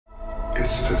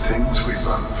the things we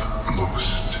love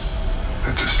most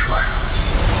that destroy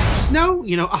us. Snow,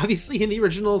 obviously in the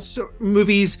original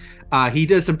movies, he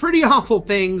does some pretty awful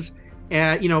things.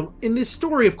 In this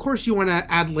story, of course, you want to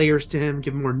add layers to him,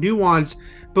 give him more nuance.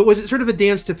 But was it sort of a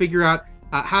dance to figure out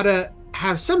how to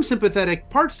have some sympathetic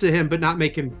parts to him, but not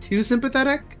make him too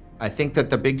sympathetic? I think that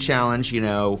the big challenge,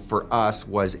 for us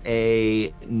was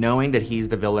knowing that he's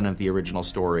the villain of the original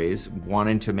stories,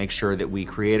 wanting to make sure that we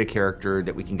create a character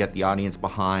that we can get the audience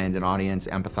behind, an audience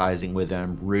empathizing with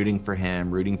him, rooting for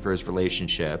his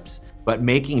relationships, but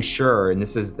making sure, and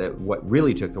this is what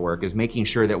really took the work, is making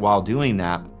sure that while doing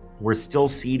that, we're still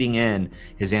seeding in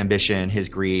his ambition, his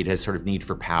greed, his sort of need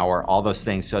for power, all those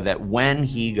things, so that when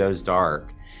he goes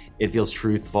dark, it feels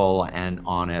truthful and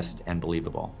honest and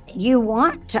believable. You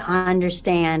want to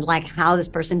understand how this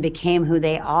person became who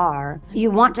they are.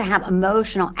 You want to have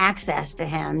emotional access to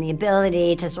him, the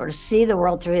ability to sort of see the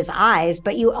world through his eyes,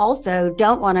 but you also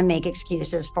don't want to make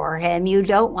excuses for him. You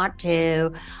don't want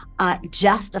to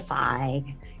justify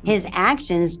his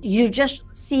actions. You're just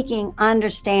seeking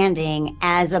understanding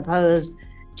as opposed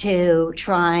to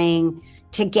trying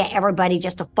to get everybody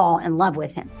just to fall in love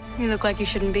with him. You look like you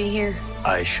shouldn't be here.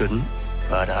 I shouldn't,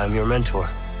 but I'm your mentor.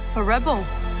 A rebel.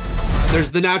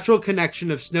 There's the natural connection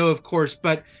of Snow, of course,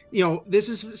 but this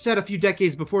is set a few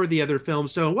decades before the other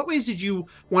films. So in what ways did you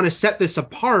want to set this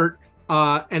apart?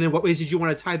 And in what ways did you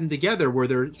want to tie them together? Were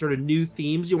there sort of new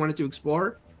themes you wanted to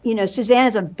explore? Suzanne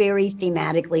is a very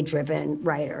thematically driven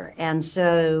writer. And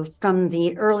so from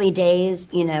the early days,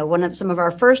 some of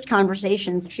our first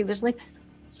conversations, she was like,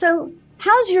 so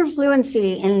how's your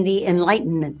fluency in the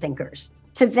Enlightenment thinkers?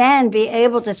 To then be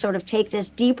able to sort of take this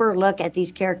deeper look at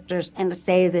these characters and to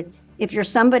say that if you're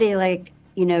somebody like,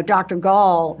 Dr.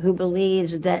 Gall, who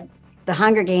believes that the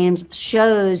Hunger Games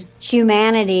shows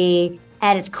humanity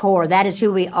at its core, that is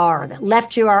who we are, that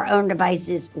left to our own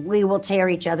devices, we will tear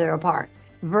each other apart,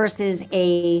 versus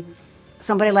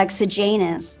somebody like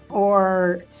Sejanus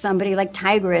or somebody like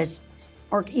Tigress,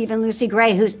 or even Lucy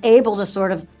Gray, who's able to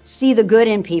sort of see the good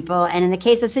in people. And in the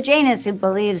case of Sejanus, who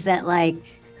believes that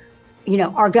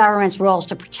our government's role is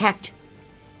to protect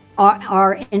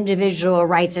our individual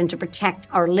rights and to protect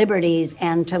our liberties,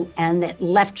 and that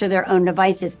left to their own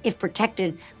devices, if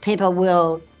protected, people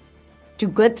will do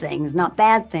good things, not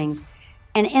bad things.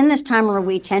 And in this time where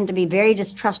we tend to be very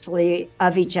distrustful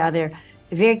of each other,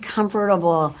 very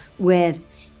comfortable with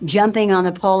jumping on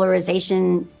the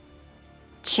polarization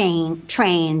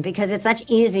train, because it's much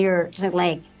easier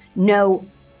to know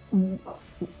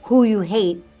who you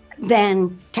hate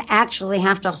than to actually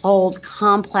have to hold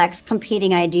complex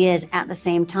competing ideas at the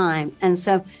same time. And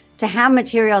so to have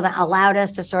material that allowed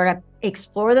us to sort of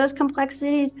explore those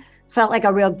complexities felt like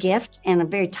a real gift, and a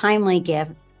very timely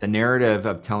gift. The narrative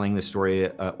of telling the story,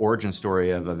 origin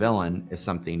story of a villain, is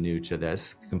something new to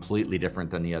this, completely different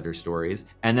than the other stories.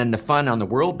 And then the fun on the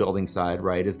world building side,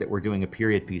 right, is that we're doing a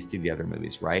period piece to the other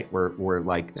movies, right? We're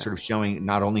sort of showing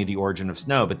not only the origin of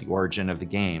Snow, but the origin of the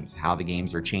games, how the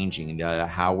games are changing,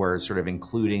 how we're sort of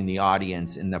including the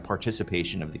audience in the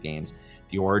participation of the games,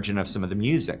 the origin of some of the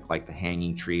music, like the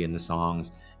Hanging Tree and the songs,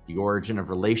 the origin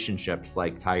of relationships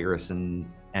like Tigress and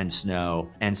Snow.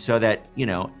 And so that,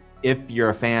 if you're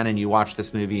a fan and you watch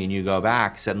this movie and you go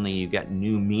back, suddenly you get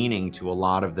new meaning to a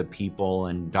lot of the people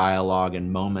and dialogue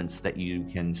and moments that you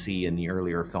can see in the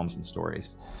earlier films and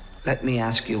stories. Let me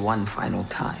ask you one final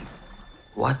time.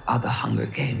 What are the Hunger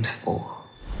Games for?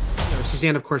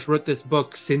 Suzanne, of course, wrote this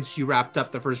book since you wrapped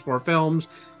up the first 4 films.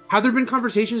 Have there been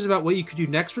conversations about what you could do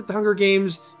next with the Hunger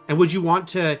Games? And would you want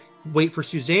to wait for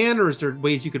Suzanne, or is there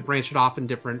ways you could branch it off in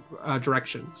different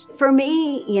directions? For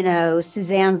me,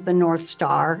 Suzanne's the North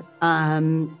Star.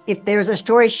 If there's a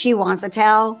story she wants to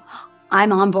tell,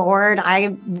 I'm on board.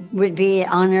 I would be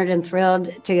honored and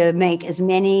thrilled to make as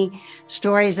many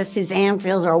stories that Suzanne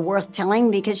feels are worth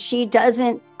telling, because she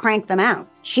doesn't crank them out.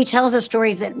 She tells us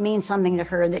stories that mean something to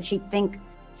her, that she thinks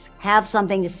have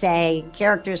something to say,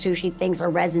 characters who she thinks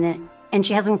are resonant. And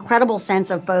she has an incredible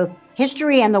sense of both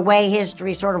history and the way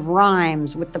history sort of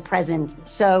rhymes with the present.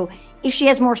 So if she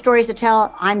has more stories to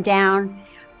tell, I'm down.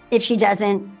 If she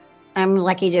doesn't, I'm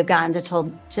lucky to have gotten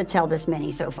to tell this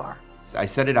many so far. I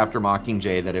said it after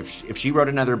Mockingjay that if she wrote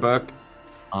another book,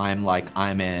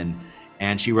 I'm in.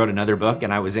 And she wrote another book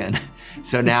and I was in.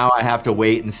 So now I have to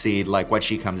wait and see what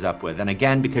she comes up with. And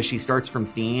again, because she starts from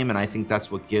theme, and I think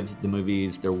that's what gives the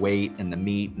movies their weight and the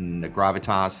meat and the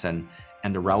gravitas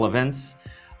and the relevance.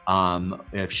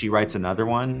 If she writes another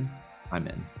one, I'm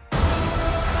in.